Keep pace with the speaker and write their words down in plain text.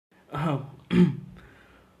Uh,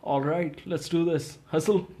 all right, let's do this.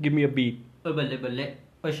 Hustle, give me a beat. Oi balle balle.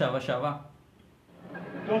 Oi shava shava.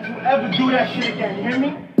 Don't you ever do that shit again, you hear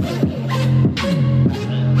me?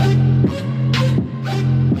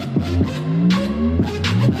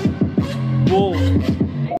 Whoa.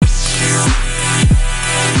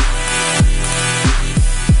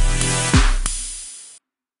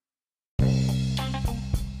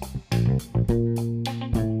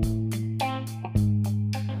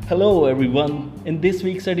 Hello everyone. In this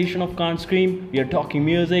week's edition of Can't Scream, we are talking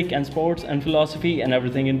music and sports and philosophy and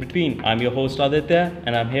everything in between. I'm your host Aditya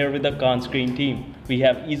and I'm here with the Can't Scream team. We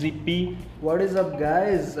have Easy P What is up,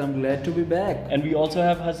 guys? I'm glad to be back. and we also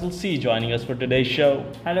have Hustle C joining us for today's show.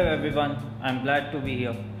 Hello everyone. I'm glad to be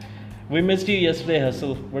here. We missed you yesterday,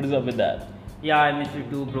 Hustle. What is up with that? Yeah, I miss you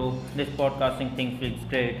too, bro. This podcasting thing feels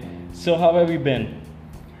great. So how have you been?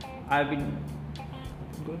 I've been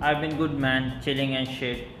good, man. Chilling and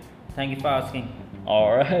shit. Thank you for asking.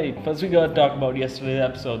 Alright, first we gotta talk about yesterday's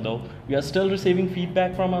episode though. We are still receiving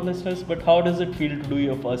feedback from our listeners, but how does it feel to do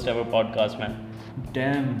your first ever podcast, man?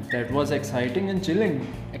 Damn, that was exciting and chilling.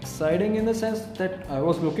 Exciting in the sense that I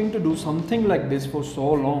was looking to do something like this for so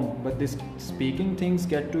long, but this speaking things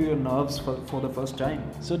get to your nerves for the first time.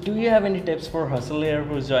 So do you have any tips for Hustle here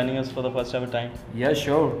who's joining us for the first ever time? Yeah,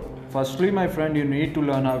 sure. Firstly, my friend, you need to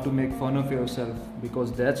learn how to make fun of yourself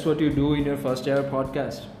because that's what you do in your first ever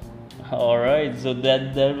podcast. Alright, so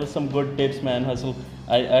that there was some good tips, man, Hustle.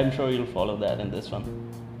 I'm sure you'll follow that in this one.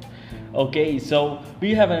 Okay, so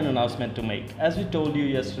we have an announcement to make. As we told you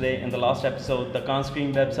yesterday in the last episode, the Can't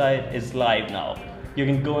Scream website is live now. You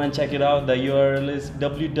can go and check it out. The URL is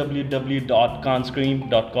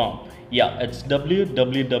www.can'tscream.com. Yeah, it's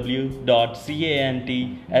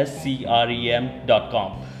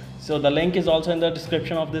www.cantscream.com. So the link is also in the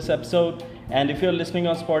description of this episode. And if you're listening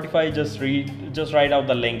on Spotify, just write out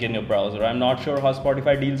the link in your browser. I'm not sure how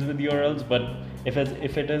Spotify deals with URLs, but if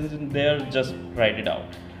it isn't there, just write it out.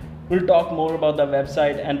 We'll talk more about the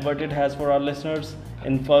website and what it has for our listeners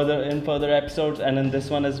in further episodes and in this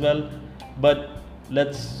one as well. But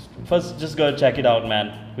let's first just go check it out,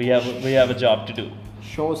 man. We have a job to do.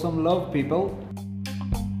 Show some love, people.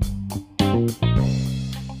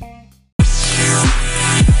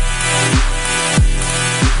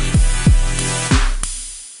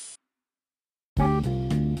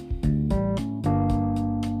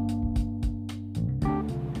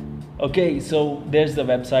 Okay, so there's the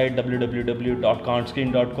website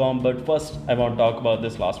www.can'tscream.com. But first, I want to talk about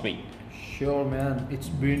this last week. Sure, man. It's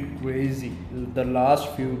been crazy the last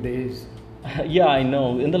few days. Yeah, I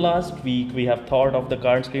know. In the last week, we have thought of the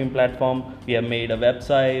Can't Scream platform. We have made a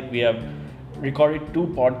website. We have recorded 2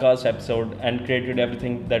 podcast episodes and created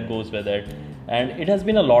everything that goes with it. And it has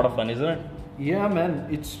been a lot of fun, isn't it? Yeah, man,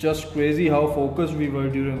 it's just crazy how focused we were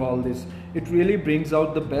during all this. It really brings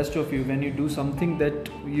out the best of you when you do something that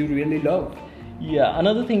you really love. Yeah,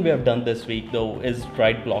 another thing we have done this week though is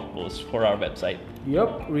write blog posts for our website.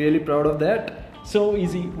 Yup, really proud of that. So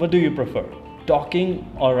Easy, what do you prefer? Talking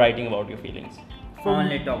or writing about your feelings?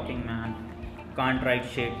 Only talking, man. Can't write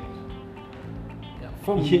shit.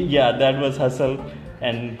 For me, Yeah, that was Hustle.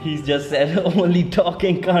 And he's just said only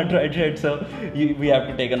talking, can't write shit. So we have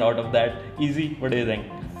to take a note of that. Easy, what do you think?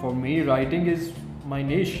 for me, writing is my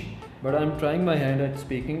niche, but I'm trying my hand at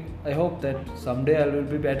speaking. I hope that someday I will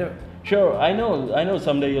be better. Sure, I know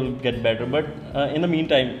someday you'll get better. But in the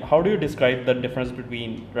meantime, how do you describe the difference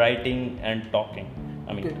between writing and talking?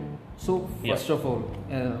 I mean, Okay. So, Yeah. first of all,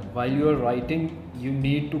 while you are writing, you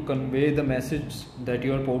need to convey the message that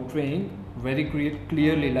you are portraying very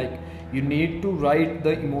clearly. Like, you need to write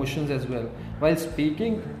the emotions as well. While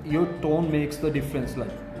speaking, your tone makes the difference.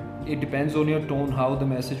 Like, it depends on your tone how the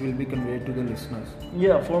message will be conveyed to the listeners.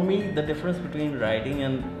 yeah, for me, the difference between writing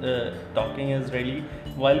and talking is really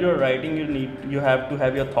while you're writing, you have to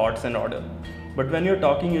have your thoughts in order. But when you're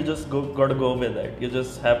talking, you just gotta go with it. You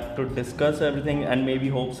just have to discuss everything and maybe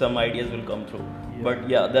hope some ideas will come through. Yeah. But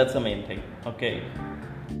yeah, that's the main thing. Okay.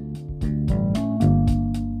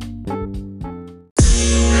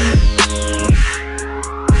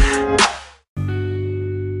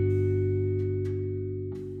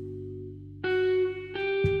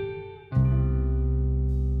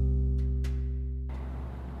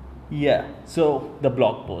 Yeah, so the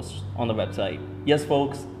blog post on the website. Yes,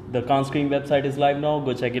 folks, the Can't Scream website is live now.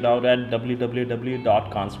 Go check it out at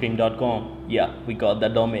www.can'tscream.com. Yeah, we got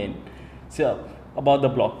that domain. So, about the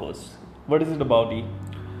blog post. What is it about, E?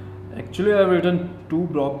 Actually, I've written 2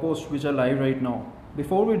 blog posts which are live right now.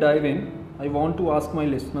 Before we dive in, I want to ask my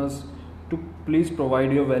listeners to please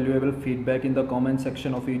provide your valuable feedback in the comment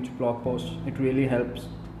section of each blog post. It really helps.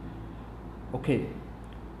 Okay,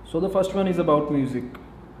 So the first one is about music.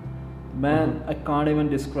 Man, I can't even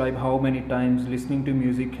describe how many times listening to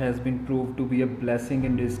music has been proved to be a blessing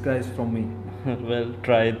in disguise from me. Well,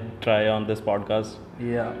 try on this podcast.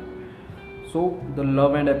 Yeah. So the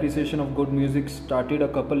love and appreciation of good music started a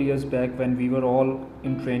couple years back when we were all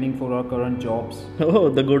in training for our current jobs. Oh,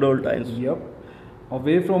 the good old times. Yep.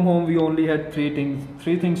 Away from home, we only had three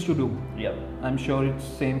things to do. Yep. I'm sure it's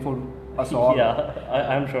same for us all. Yeah,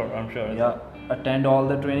 I'm sure. Yeah. Attend all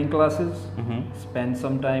the training classes, Mm-hmm. spend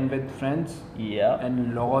some time with friends, Yeah.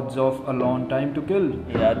 and lots of alone time to kill.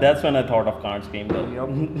 Yeah, that's when I thought of Khan's game though.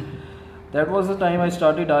 Yep. That was the time I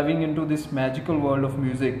started diving into this magical world of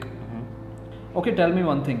music. Okay, tell me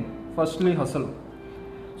one thing. Firstly, hustle.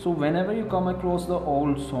 So, whenever you come across the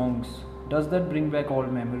old songs, does that bring back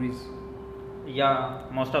old memories? Yeah,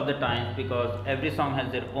 most of the times, because every song has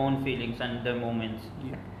their own feelings and their moments.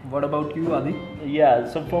 Yeah. What about you, Adi? Yeah,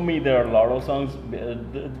 so for me there are a lot of songs.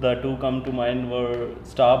 The two come to mind were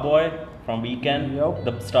Starboy from Weekend, Yep.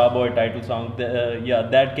 the Starboy title song. Yeah,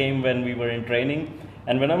 that came when we were in training,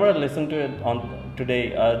 and whenever I listen to it on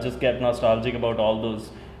today, I just get nostalgic about all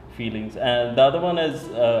those feelings. And the other one is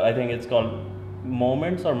I think it's called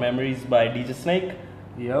Moments or Memories by DJ Snake.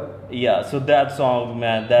 Yep. Yeah, so that song,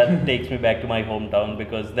 man, that takes me back to my hometown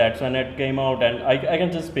because that's when it came out, and I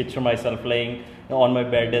can just picture myself laying on my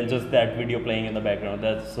bed and just that video playing in the background.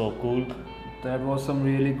 That's so cool. That was some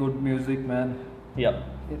really good music, man. Yeah.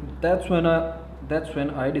 That's when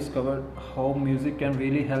I discovered how music can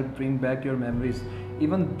really help bring back your memories.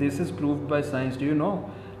 Even this is proved by science. Do you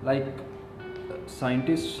know? Like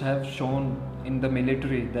scientists have shown in the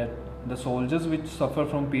military that the soldiers which suffer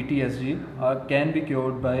from PTSD can be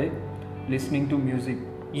cured by listening to music.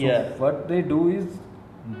 So Yeah. what they do is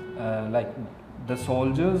like the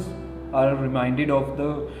soldiers are reminded of the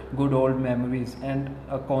good old memories and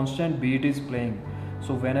a constant beat is playing.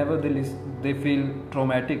 So whenever they feel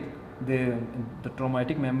traumatic, the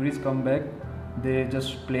traumatic memories come back, they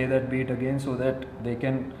just play that beat again so that they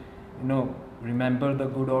can remember the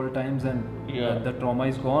good old times and Yeah. the trauma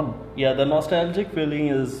is gone. Yeah, the nostalgic feeling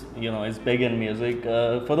is big in music.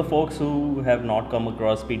 For the folks who have not come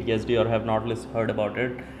across PTSD or have not heard about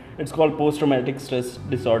it, it's called post-traumatic stress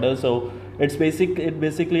disorder. So it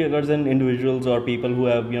basically occurs in individuals or people who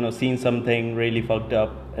have seen something really fucked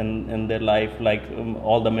up in their life, like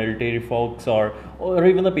all the military folks or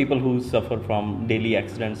even the people who suffer from daily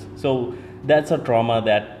accidents. So that's a trauma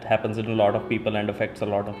that happens in a lot of people and affects a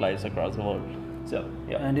lot of lives across the world. So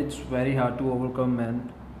yeah. And it's very hard to overcome,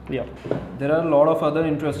 man. Yeah. There are a lot of other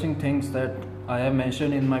interesting things that I have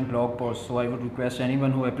mentioned in my blog post, so I would request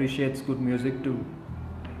anyone who appreciates good music to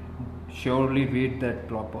surely read that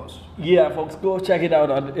blog post. Yeah, folks, go check it out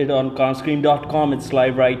on conscreen.com. It's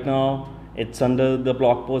live right now. It's under the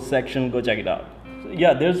blog post section. Go check it out. So,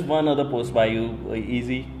 yeah, there's one other post by you,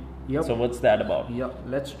 Easy. Yep. So what's that about? Yeah,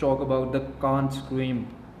 let's talk about the Can't Scream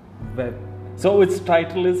web. So its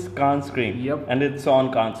title is Can't Scream. Yep. And it's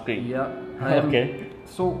on Can't Scream. Yeah, I am, Okay.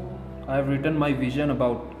 So I have written my vision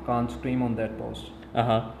about Can't Scream on that post.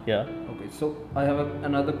 Yeah. Okay, so I have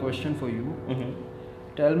another question for you. Mm-hmm.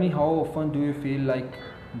 Tell me, how often do you feel like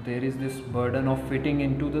there is this burden of fitting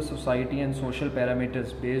into the society and social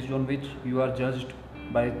parameters based on which you are judged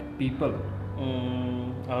by people?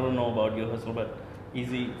 I don't know about you, Hustle, but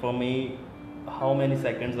Easy, for me, how many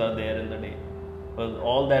seconds are there in the day? Well,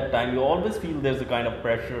 all that time, you always feel there's a kind of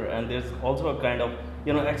pressure, and there's also a kind of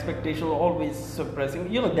expectation always suppressing.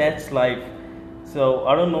 That's life. So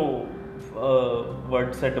I don't know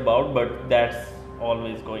what's it about, but that's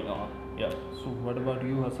always going on. Yeah. So what about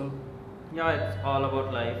you, Hustle? Yeah, it's all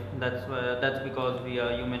about life. That's because we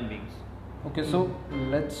are human beings. Okay, so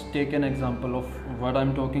let's take an example of what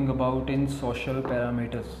I'm talking about in social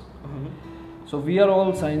parameters. So we are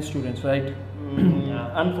all science students, right?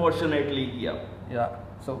 Unfortunately, yeah. Yeah.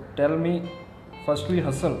 So tell me, firstly,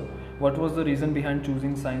 Hustle, what was the reason behind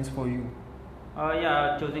choosing science for you?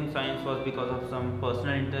 Yeah, choosing science was because of some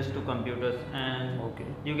personal interest to computers, and Okay.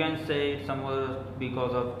 you can say somewhere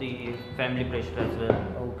because of the family pressure as well.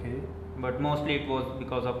 Okay. But mostly it was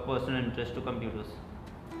because of personal interest to computers.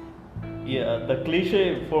 Yeah, the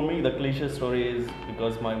cliche story is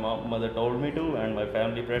because my mother told me to and my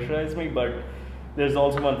family pressurized me, but there's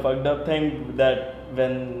also one fucked up thing that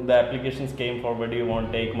when the applications came for what do you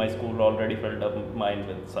want to take, my school already filled up mine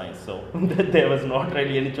with science, so there was not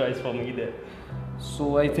really any choice for me there.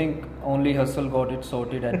 So I think only Hustle got it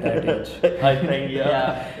sorted at that age. I think,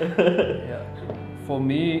 yeah. Yeah. For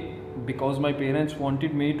me, because my parents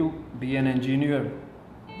wanted me to be an engineer,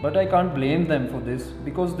 but I can't blame them for this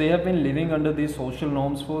because they have been living under these social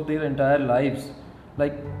norms for their entire lives.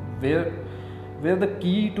 Like where the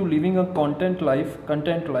key to living a content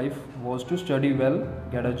life was to study well,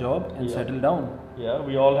 get a job, and Yeah. settle down. Yeah,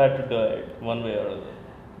 we all had to do it one way or other.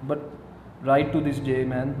 But right to this day,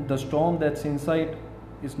 man, the storm that's inside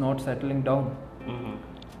is not settling down. Mm-hmm.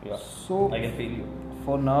 Yeah, So I can feel you.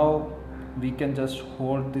 for now, we can just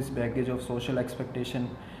hold this baggage of social expectation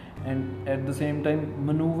and at the same time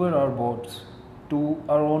maneuver our boats to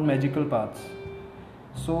our own magical paths.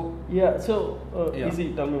 So Yeah, so Yeah. Easy,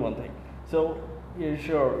 tell me one thing. So, yeah,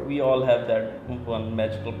 sure, we all have that one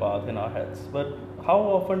magical path in our heads, but how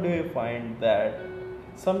often do you find that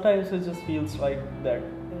sometimes it just feels like that,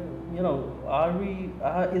 are we,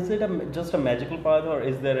 is it just a magical path or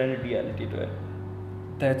is there any reality to it?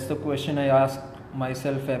 that's the question I ask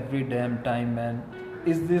myself every damn time, man.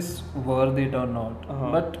 Is this worth it or not?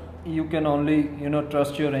 Uh-huh. But you can only,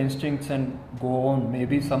 trust your instincts and go on.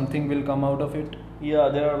 Maybe something will come out of it. Yeah,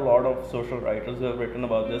 there are a lot of social writers who have written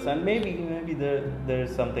about this, and maybe there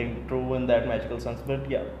is something true in that magical sense, but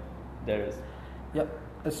yeah, there is. Yeah.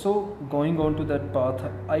 So going on to that path,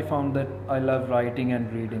 I found that I love writing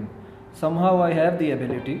and reading. Somehow I have the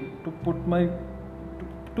ability to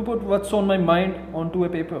put what's on my mind onto a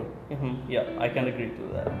paper. Yeah, I can agree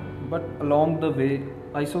to that. But along the way,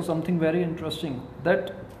 I saw something very interesting,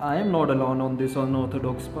 that I am not alone on this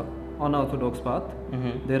unorthodox path.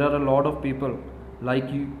 Mhm. There are a lot of people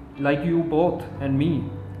like you both and me.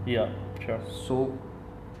 Yeah, sure.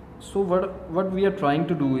 So what we are trying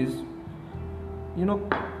to do is,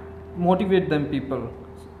 motivate them people,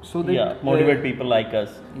 so that Yeah, motivate people like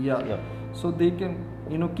us. yeah, so they can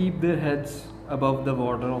keep their heads above the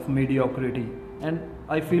water of mediocrity. And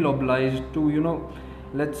I feel obliged to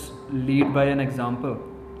let's lead by an example,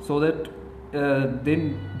 so that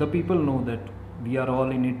then the people know that we are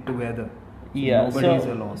all in it together. Yeah, Nobody is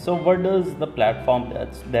alone. So what does the platform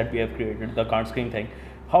that we have created, the Can't Scream thing,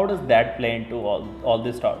 how does that play into all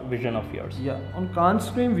this vision of yours? Yeah, on Can't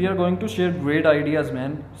Scream, we are going to share great ideas,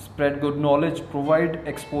 man. Spread good knowledge, provide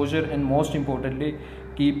exposure, and most importantly,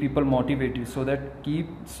 keep people motivated so that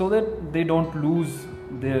they don't lose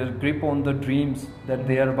their grip on the dreams that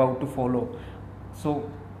they are about to follow. So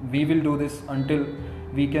we will do this until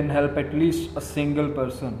we can help at least a single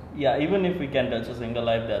person. Yeah, even if we can touch a single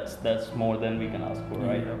life, that's more than we can ask for,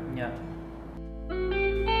 right? Yeah.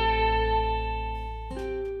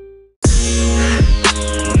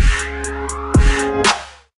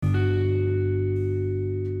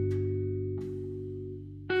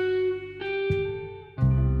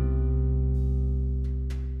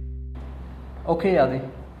 Okay, Adi.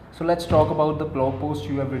 So let's talk about the blog post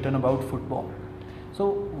you have written about football. So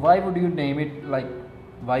why would you name it like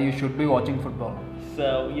why you should be watching football?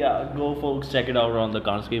 So yeah, go folks, check it out on the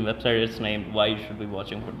Can't Scream website. It's named Why You Should Be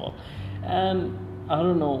Watching Football. And I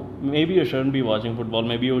don't know, maybe you shouldn't be watching football,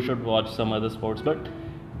 maybe you should watch some other sports, but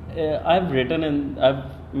I've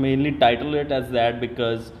mainly titled it as that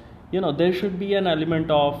because there should be an element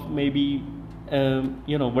of maybe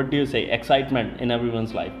what do you say, excitement in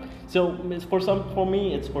everyone's life. So for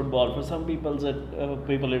me it's football, for some people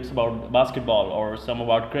it's about basketball, or some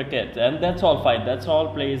about cricket, and that's all fine, that's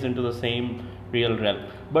all plays into the same real realm.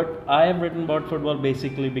 But I have written about football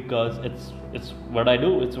basically because it's what I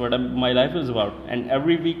do, it's what my life is about, and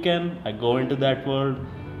every weekend I go into that world,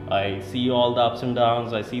 I see all the ups and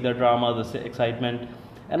downs, I see the drama, the excitement,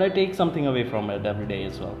 and I take something away from it every day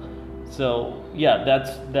as well. So yeah,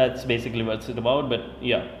 that's basically what it's about. But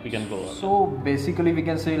yeah, we can go on. So basically we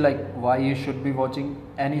can say like why you should be watching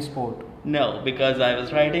any sport. No, because I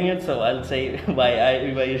was writing it, so I'll say why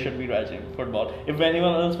you should be watching football. If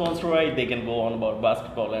anyone else wants to write, they can go on about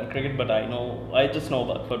basketball and cricket, but I just know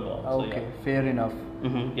about football. Okay, So fair enough.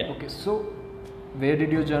 yeah. Yeah. Okay, so where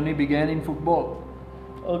did your journey begin in football?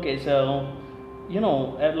 Okay, so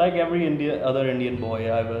like every other Indian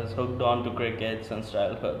boy, I was hooked on to cricket since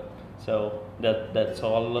childhood. So that's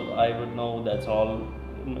all I would know. That's all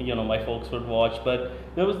my folks would watch. But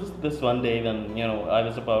there was this one day when I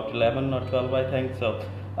was about 11 or 12, I think. So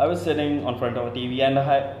I was sitting on front of a TV,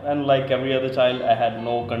 and like every other child, I had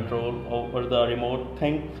no control over the remote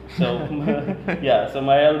thing. So yeah, so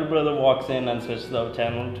my elder brother walks in and switches the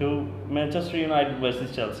channel to Manchester United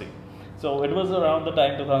versus Chelsea. So it was around the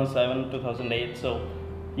time 2007, 2008. So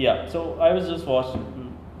yeah, so I was just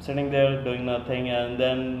sitting there doing nothing, and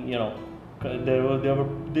then there were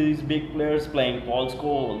these big players playing: Paul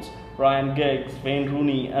Scholes, Ryan Giggs, Wayne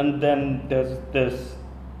Rooney, and then there's this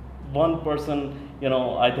one person.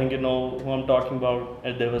 I think who I'm talking about.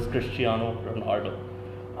 And there was Cristiano Ronaldo.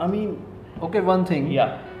 I mean, Okay, one thing.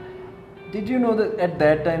 yeah. Did you know that at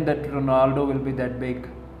that time that Ronaldo will be that big?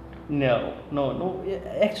 No.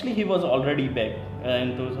 Actually, he was already big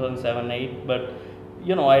in 2007-8, but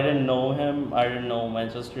I didn't know him. I didn't know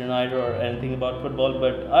Manchester United or anything about football.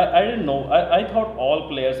 But I didn't know. I thought all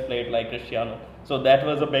players played like Cristiano. So that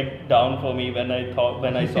was a big down for me when I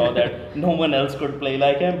saw that no one else could play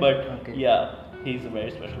like him. But Okay. yeah, he's a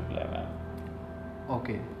very special player, man.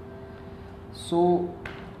 Okay. So,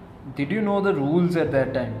 did you know the rules at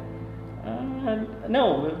that time?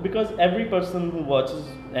 No, because every person who watches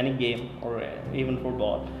any game or even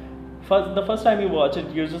football, the first time you watch it,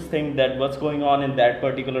 you just think that what's going on in that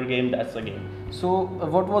particular game, that's the game. So,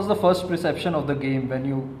 what was the first perception of the game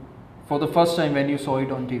for the first time when you saw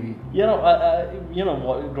it on TV?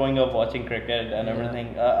 Growing up watching cricket and Yeah.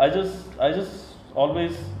 everything, I just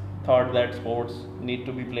always thought that sports need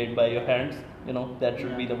to be played by your hands. That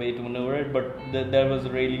should be the way to maneuver it. But there was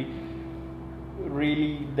really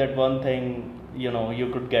that one thing you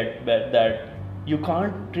could get that you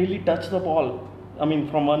can't really touch the ball. I mean,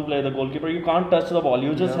 from one player, the goalkeeper, you can't touch the ball.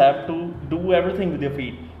 You just Yeah. have to do everything with your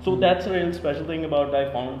feet. So that's a real special thing about I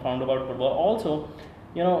found about football. Also,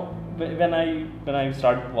 when I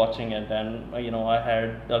started watching it, and I had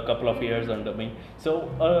a couple of years under me. So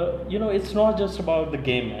it's not just about the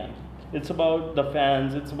game, man. It's about the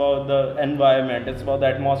fans. It's about the environment. It's about the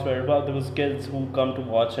atmosphere. About those kids who come to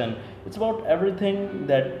watch, and it's about everything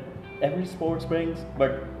that every sports brings.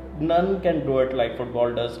 But none can do it like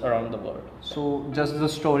football does around the world. So, just the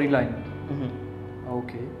storyline. Mm-hmm.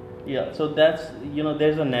 Okay. Yeah, so that's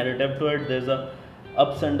there's a narrative to it. There's a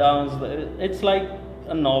ups and downs. It's like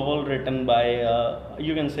a novel written by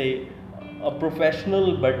you can say a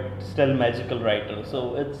professional but still magical writer.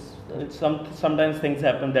 So it's sometimes things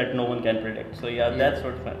happen that no one can predict. So yeah, that's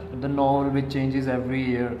what's magic. The novel which changes every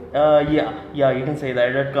year. Yeah, you can say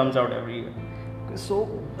that. It comes out every year. So,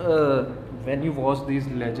 when you watch these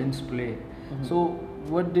legends play, so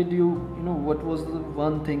what did what was the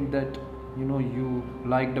one thing that you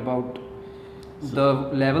liked about the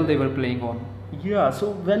level they were playing on? Yeah,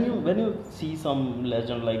 so when you see some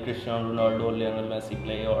legend like Cristiano Ronaldo, Lionel Messi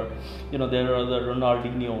play, or there are the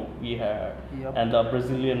Ronaldinho we had, Yep. and the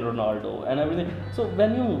Brazilian Ronaldo and everything. So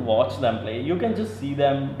when you watch them play, you can just see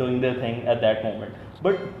them doing their thing at that moment.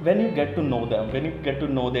 But when you get to know them, when you get to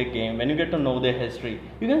know their game, when you get to know their history,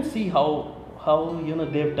 you can see how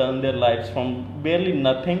they've turned their lives from barely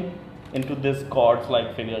nothing into this gods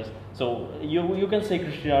like figures. So you can say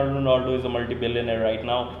Cristiano Ronaldo is a multi-billionaire right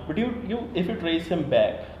now, but you if you trace him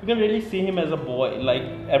back, you can really see him as a boy like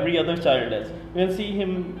every other child is. You can see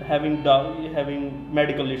him having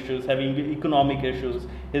medical issues, having economic issues.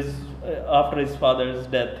 After his father's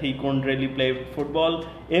death, he couldn't really play football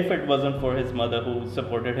if it wasn't for his mother who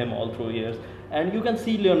supported him all through years. And you can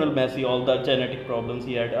see Lionel Messi, all the genetic problems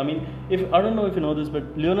he had. I mean, I don't know if you know this,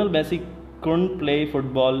 but Lionel Messi couldn't play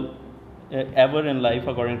football ever in life,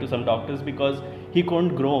 according to some doctors, because he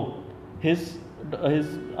couldn't grow.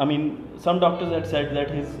 Some doctors had said that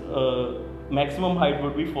his maximum height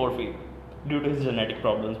would be 4 feet due to his genetic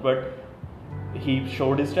problems, but he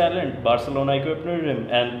showed his talent. Barcelona equipped him,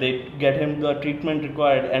 and they get him the treatment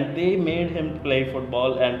required, and they made him play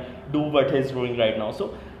football and do what he's doing right now.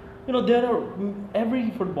 So, there are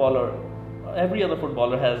every other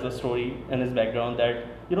footballer has a story in his background that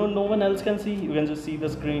no one else can see. You can just see the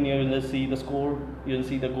screen, you can just see the score, you can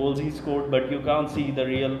see the goals he scored, but you can't see the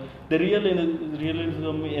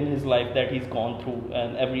realism in his life that he's gone through,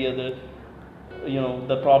 and every other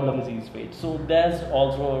the problems he's faced. So there's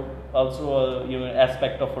also a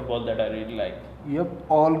aspect of football that I really like. Yep,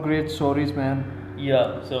 all great stories, man.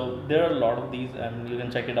 Yeah, so there are a lot of these, and you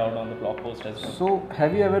can check it out on the blog post as well. So,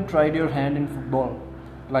 have you ever tried your hand in football?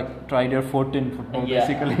 Like, tried your foot in football, Yeah,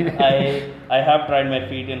 basically? I have tried my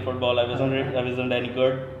feet in football. I wasn't any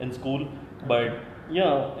good in school, but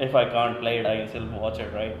if I can't play it, I can still watch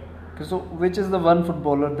it, right? Okay, so, which is the one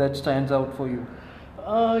footballer that stands out for you?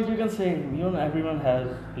 You can say everyone has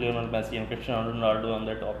Lionel Messi and Cristiano Ronaldo on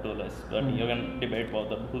their top 2 list, but you can debate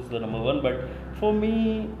about who's the number one. But for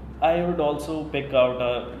me, I would also pick out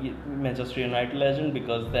a Manchester United legend,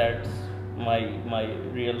 because that's my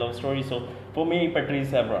real love story. So for me, Patrice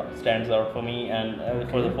Evra stands out for me, and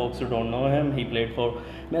for the folks who don't know him, he played for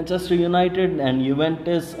Manchester United and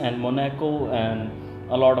Juventus and Monaco and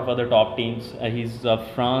a lot of other top teams. He's a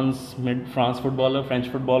French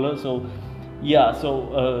footballer. So yeah,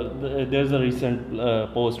 so there's a recent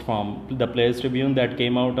post from the Players Tribune that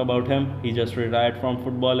came out about him. He just retired from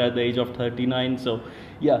football at the age of 39. So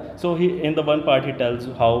yeah, so he, in the one part, he tells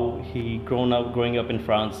how he growing up in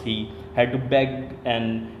France. He had to beg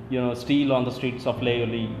and steal on the streets of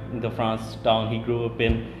Leoli, the France town he grew up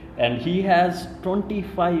in, and he has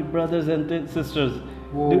 25 brothers and sisters.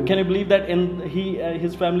 Whoa. Can you believe that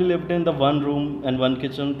his family lived in the one room and one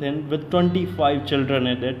kitchen thing with 25 children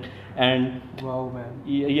in it, and Wow, man.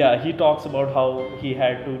 yeah, he talks about how he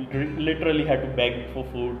had to literally had to beg for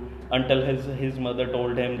food until his mother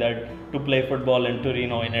told him that to play football in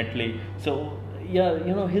Torino in Italy. So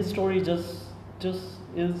yeah, his story just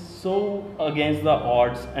is so against the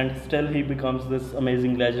odds, and still he becomes this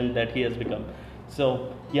amazing legend that he has become.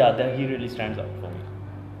 So yeah, that he really stands out for me.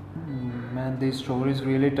 Man, these stories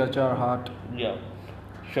really touch our heart. Yeah,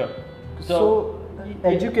 sure. So,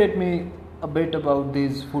 educate me a bit about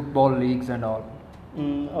these football leagues and all.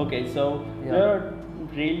 Okay, so Yeah.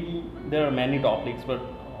 there are many top leagues, but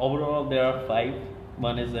overall there are five.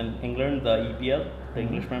 One is in England, the EPL, the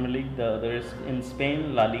English Premier League. There is in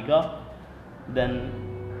Spain, La Liga.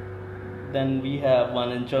 Then we have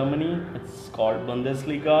one in Germany. It's called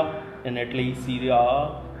Bundesliga. In Italy, Serie A,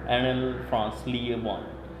 and in France, Ligue 1.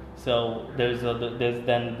 So there's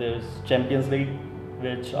Champions League,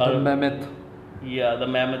 which are The mammoth. yeah, the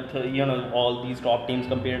mammoth, all these top teams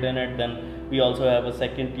compared in it. Then we also have a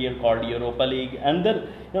second tier called Europa League, and then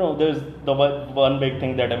there's the one big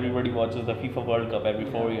thing that everybody watches, the FIFA World Cup every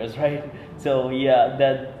 4 years, right? So yeah,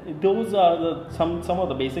 those are some of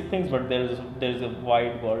the basic things, but there's a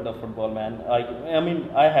wide world of football, man. I mean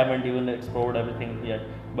I haven't even explored everything yet,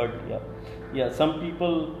 but yeah, some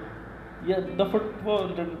people. Yeah, the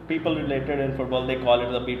people related in football, they call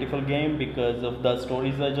it the beautiful game because of the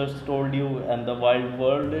stories I just told you and the wild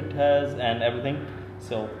world it has and everything.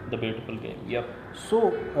 So the beautiful game. Yep.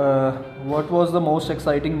 So, what was the most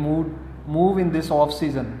exciting move in this off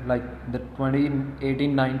season, like the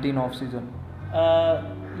 2018-19 off season?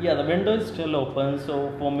 Yeah, the window is still open.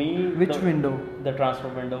 So for me, Which window? The transfer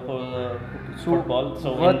window for the So football.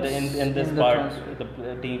 So what's in this in the part, transfer?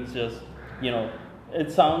 the teams just it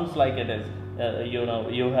sounds like it is.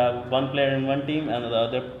 You have one player in one team and the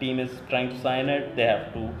other team is trying to sign it. They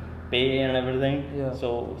have to pay and everything. Yeah.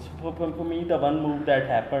 So for me, the one move that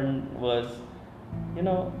happened was,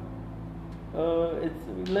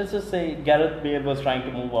 let's just say Gareth Bale was trying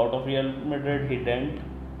to move out of Real Madrid. He didn't,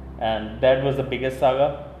 and that was the biggest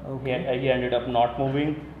saga. Okay. He ended up not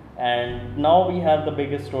moving, and now we have the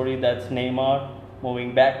biggest story, that's Neymar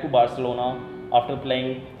moving back to Barcelona after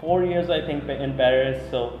playing 4 years, I think, in Paris.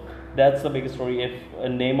 So that's the biggest story. If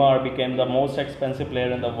Neymar became the most expensive player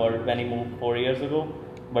in the world when he moved 4 years ago,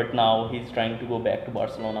 but now he's trying to go back to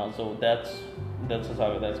Barcelona. So that's the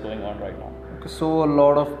saga that's going on right now. Okay, so a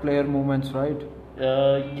lot of player movements, right?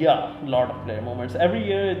 Yeah, a lot of player moments. Every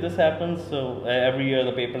year this happens, so every year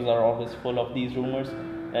the papers are always full of these rumors.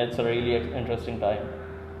 It's a really interesting time.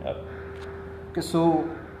 Yep. Okay, so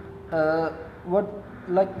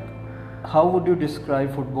how would you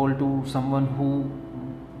describe football to someone who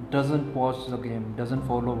doesn't watch the game, doesn't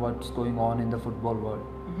follow what's going on in the football world?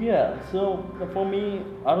 Yeah, so for me,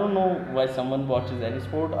 I don't know why someone watches any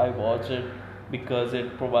sport. I watch it because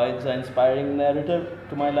it provides an inspiring narrative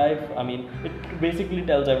to my life. I mean, it basically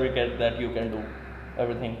tells every kid that you can do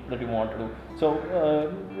everything that you want to do. So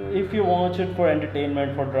if you watch it for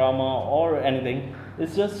entertainment, for drama, or anything,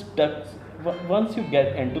 it's just that once you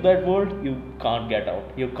get into that world, you can't get out.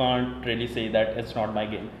 You can't really say that it's not my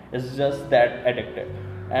game. It's just that addictive,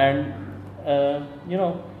 and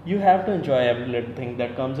you have to enjoy every little thing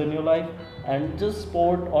that comes in your life, and just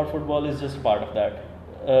sport or football is just part of that.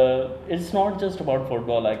 It's not just about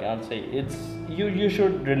football, I can't say. It's you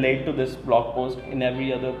should relate to this blog post in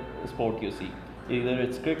every other sport you see. Either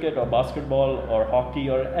it's cricket or basketball or hockey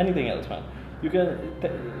or anything else, man. You can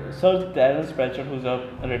search Terence Pratchett, who's a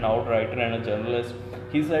renowned writer and a journalist.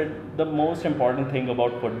 He said the most important thing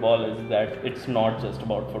about football is that it's not just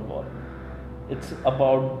about football. It's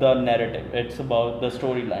about the narrative. It's about the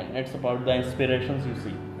storyline. It's about the inspirations you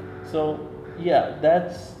see. So yeah,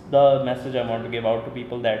 that's the message I want to give out to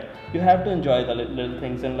people, that you have to enjoy the little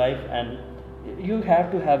things in life, and you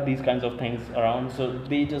have to have these kinds of things around, so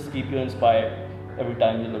they just keep you inspired every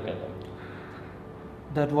time you look at them.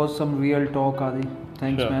 That was some real talk, Adi.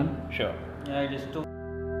 Thanks, Sure. man. Sure. Yeah, it is too.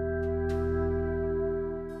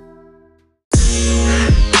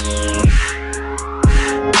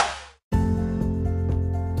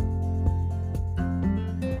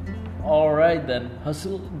 Alright then,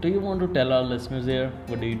 Hustle, do you want to tell our listeners here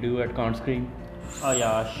what do you do at Can't Scream? Oh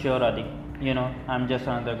yeah, sure, Adi. I'm just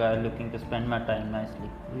another guy looking to spend my time nicely,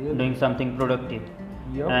 Really? doing something productive.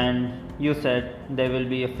 Yup. And you said there will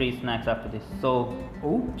be a free snacks after this, so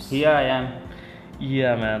Oops. here I am.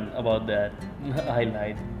 Yeah man, about that. I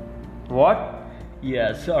lied. What?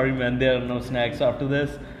 Yeah, sorry man, there are no snacks after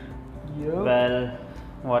this. Yup. Well,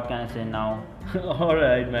 what can I say now?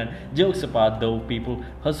 Alright, man. Jokes apart, though, people.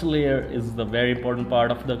 Hustler is the very important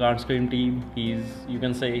part of the Can't Scream team. You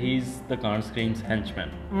can say, he's the Can't Scream's henchman.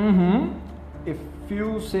 If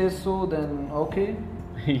you say so, then okay.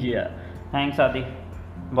 Yeah. Thanks, Adi.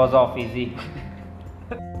 Was off easy.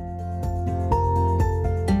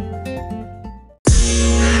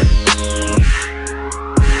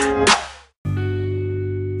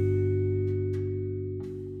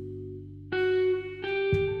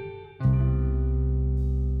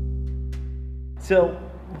 So,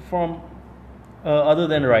 from other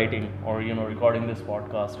than writing or recording this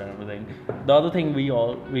podcast and everything, the other thing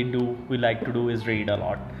we like to do is read a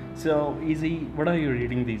lot. So, Easy, what are you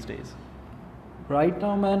reading these days? Right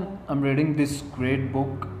now, man, I'm reading this great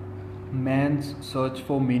book, Man's Search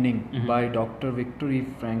for Meaning by Dr. Viktor E.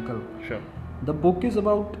 Frankl. Sure. The book is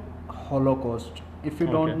about Holocaust. If you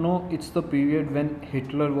Okay. don't know, it's the period when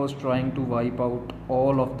Hitler was trying to wipe out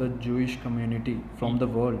all of the Jewish community from the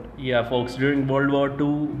world. Yeah, folks, during World War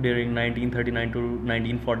II, during 1939 to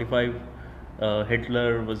 1945,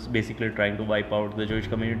 Hitler was basically trying to wipe out the Jewish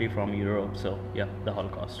community from Europe. So, yeah, the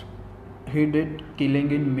Holocaust. He did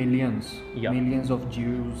killing in millions. Yeah. Millions of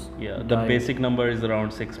Jews. Yeah, the died. basic number is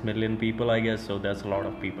around 6 million people, I guess, so that's a lot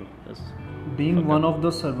of people. Being Okay. one of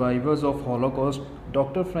the survivors of Holocaust,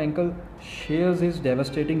 Dr. Frankl shares his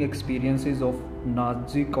devastating experiences of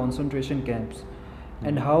Nazi concentration camps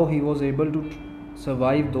and how he was able to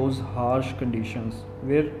survive those harsh conditions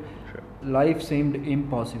where Sure. life seemed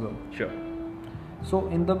impossible. Sure. So,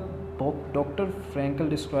 in the book, Dr. Frankl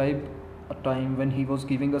described a time when he was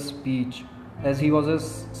giving a speech, as he was a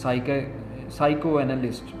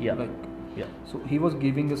psychoanalyst. Yeah. Yeah. So he was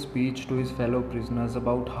giving a speech to his fellow prisoners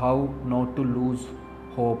about how not to lose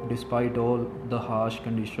hope despite all the harsh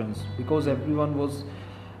conditions, because everyone was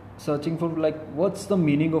searching for what's the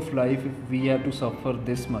meaning of life if we have to suffer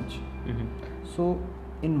this much. So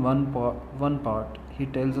in one part he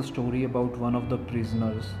tells a story about one of the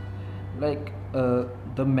prisoners,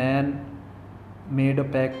 the man made a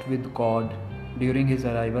pact with God during his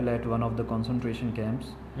arrival at one of the concentration camps.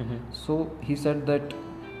 So he said that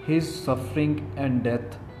his suffering and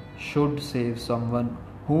death should save someone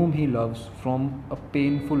whom he loves from a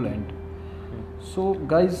painful end. So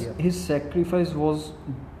guys, his sacrifice was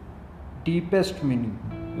deepest meaning,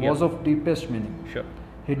 was of deepest meaning. Sure.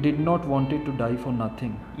 He did not want it to die for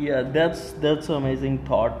nothing. Yeah, that's an amazing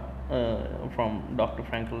thought from Dr.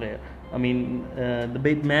 Frankl there. I mean,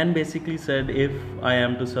 the man basically said, if I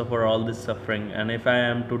am to suffer all this suffering and if I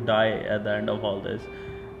am to die at the end of all this,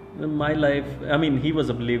 my life, I mean, he was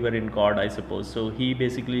a believer in God, I suppose. So he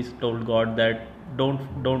basically told God that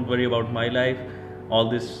don't worry about my life. All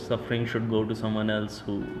this suffering should go to someone else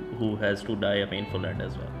who has to die a painful end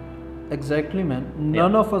as well. Exactly, man.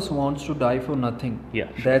 None of us wants to die for nothing. Yeah,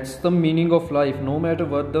 sure. That's the meaning of life. No matter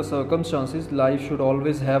what the circumstances, life should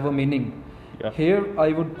always have a meaning. Yeah. Here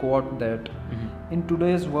I would quote that in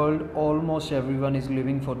today's world, almost everyone is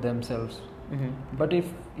living for themselves. But if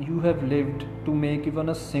you have lived to make even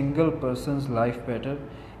a single person's life better,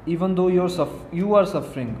 even though you are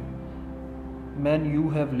suffering, man, you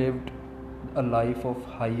have lived a life of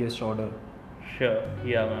highest order. Sure.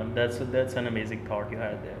 Yeah, man. That's an amazing thought you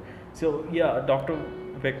had there. So yeah, Dr.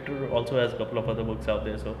 Victor also has a couple of other books out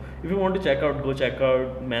there. So if you want to go check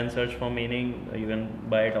out Man's Search for Meaning. You can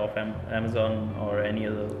buy it off Amazon or any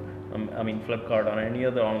other, Flipkart or any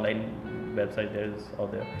other online website there is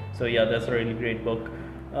out there. So yeah, that's a really great book.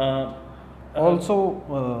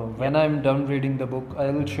 When I'm done reading the book,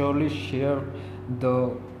 I'll surely share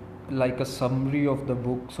a summary of the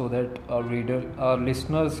book so that our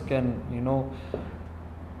listeners can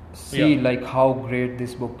see how great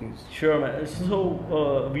this book is. Sure, man.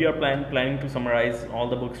 So we are planning to summarize all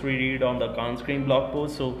the books we read on the Can't Scream blog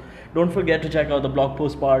post. So don't forget to check out the blog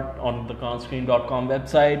post part on the can'tscream.com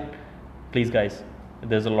website. Please, guys,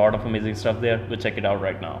 there's a lot of amazing stuff there. Go check it out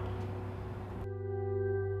right now.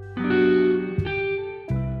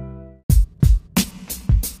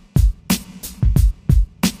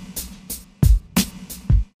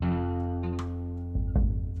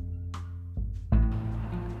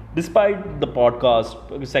 Despite the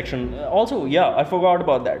podcast section, also, yeah, I forgot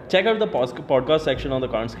about that. Check out the podcast section on the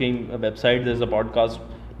Can't Scream website. There's a podcast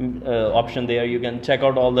option there. You can check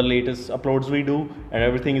out all the latest uploads we do, and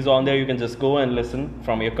everything is on there. You can just go and listen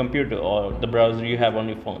from your computer or the browser you have on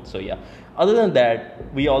your phone. So yeah, other than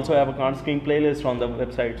that, we also have a Can't Scream playlist on the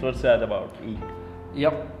website. So what's that about?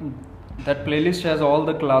 Yep, that playlist has all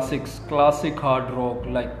the classic hard rock,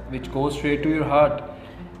 which goes straight to your heart.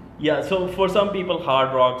 Yeah, so for some people,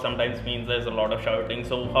 hard rock sometimes means there's a lot of shouting.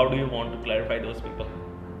 So how do you want to clarify those people?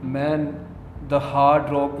 Man, the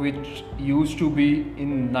hard rock which used to be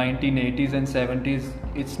in 1980s and 70s,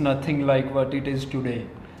 it's nothing like what it is today.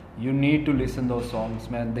 You need to listen those songs,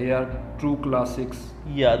 man. They are true classics.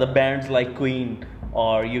 Yeah, the bands like Queen,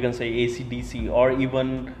 or you can say AC/DC, or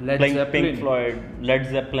even Led playing Zeppelin. Pink Floyd, Led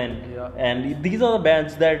Zeppelin. Yeah. And these are the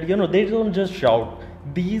bands that, they don't just shout.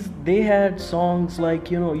 They had songs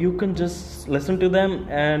like, you can just listen to them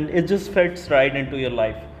and it just fits right into your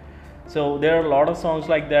life. So there are a lot of songs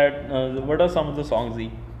like that. What are some of the songs,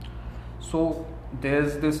 Z? So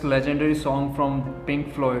there's this legendary song from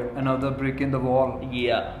Pink Floyd, Another Brick in the Wall.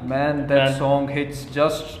 Yeah. Man, that Man. song hits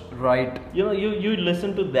just right. You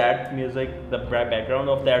listen to that music, the background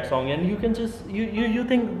of that song, and you can just you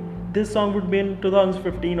think this song would be in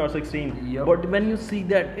 2015 or 16. Yep. But when you see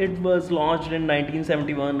that it was launched in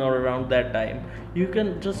 1971 or around that time, you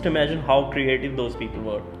can just imagine how creative those people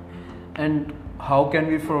were. And how can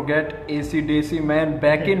we forget AC/DC, man?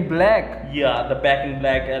 Back in Black. Yeah, the Back in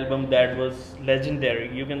Black album, that was legendary.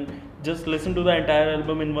 You can just listen to the entire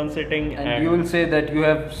album in one sitting, And you will say that you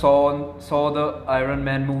have saw the Iron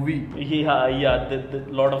Man movie. Yeah, the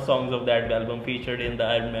lot of songs of that album featured in the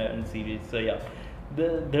Iron Man series. So yeah,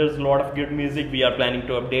 there's a lot of good music. We are planning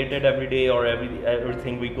to update it every day or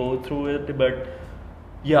everything we go through it. But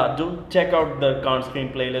yeah, do check out the Can't Scream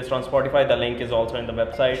playlist on Spotify. The link is also in the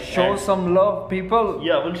website. Show And some love, people.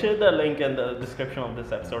 yeah, we'll share the link in the description of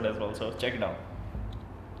this episode as well. So check it out.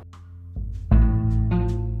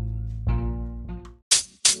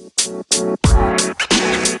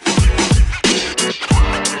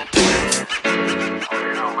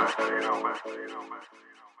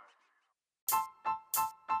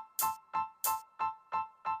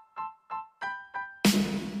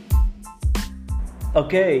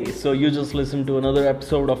 Okay, so you just listened to another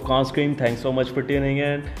episode of Can't Scream. Thanks so much for tuning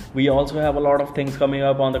in. We also have a lot of things coming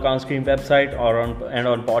up on the Can't Scream website or on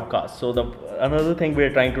podcast. So another thing we're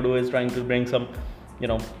trying to do is trying to bring some,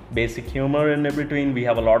 basic humor in between. We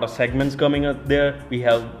have a lot of segments coming up there. We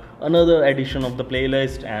have another edition of the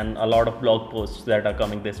playlist and a lot of blog posts that are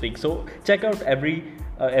coming this week. So check out every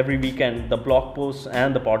weekend the blog posts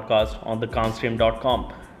and the podcast on the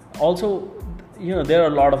can'tstream.com. Also, there are a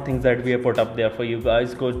lot of things that we have put up there for you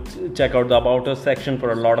guys. Go check out the About Us section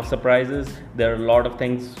for a lot of surprises. There are a lot of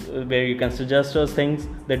things where you can suggest us things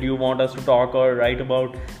that you want us to talk or write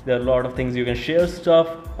about. There are a lot of things you can share stuff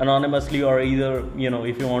anonymously, or either,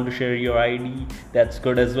 if you want to share your ID, that's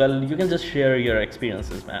good as well. You can just share your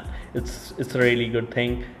experiences, man. It's a really good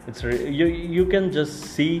thing. You can just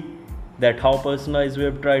see that how personalized we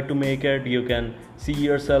have tried to make it. You can see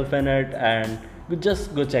yourself in it, and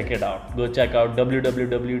just go check it out. Go check out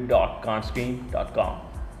www.can'tscream.com.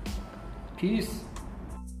 Peace.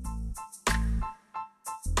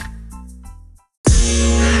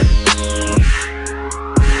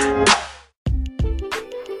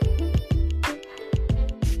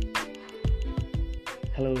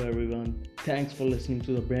 Hello everyone. Thanks for listening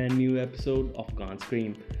to the brand new episode of Can't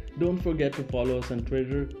Scream. Don't forget to follow us on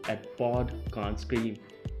Twitter at PodCan'tScream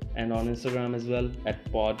and on Instagram as well at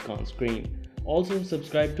PodCan'tScream. Also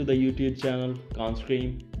subscribe to the YouTube channel Can't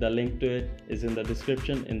Scream. The link to it is in the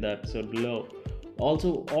description in the episode below.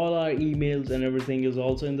 Also, all our emails and everything is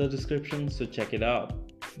also in the description, so check it out.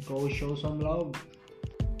 Go show some love.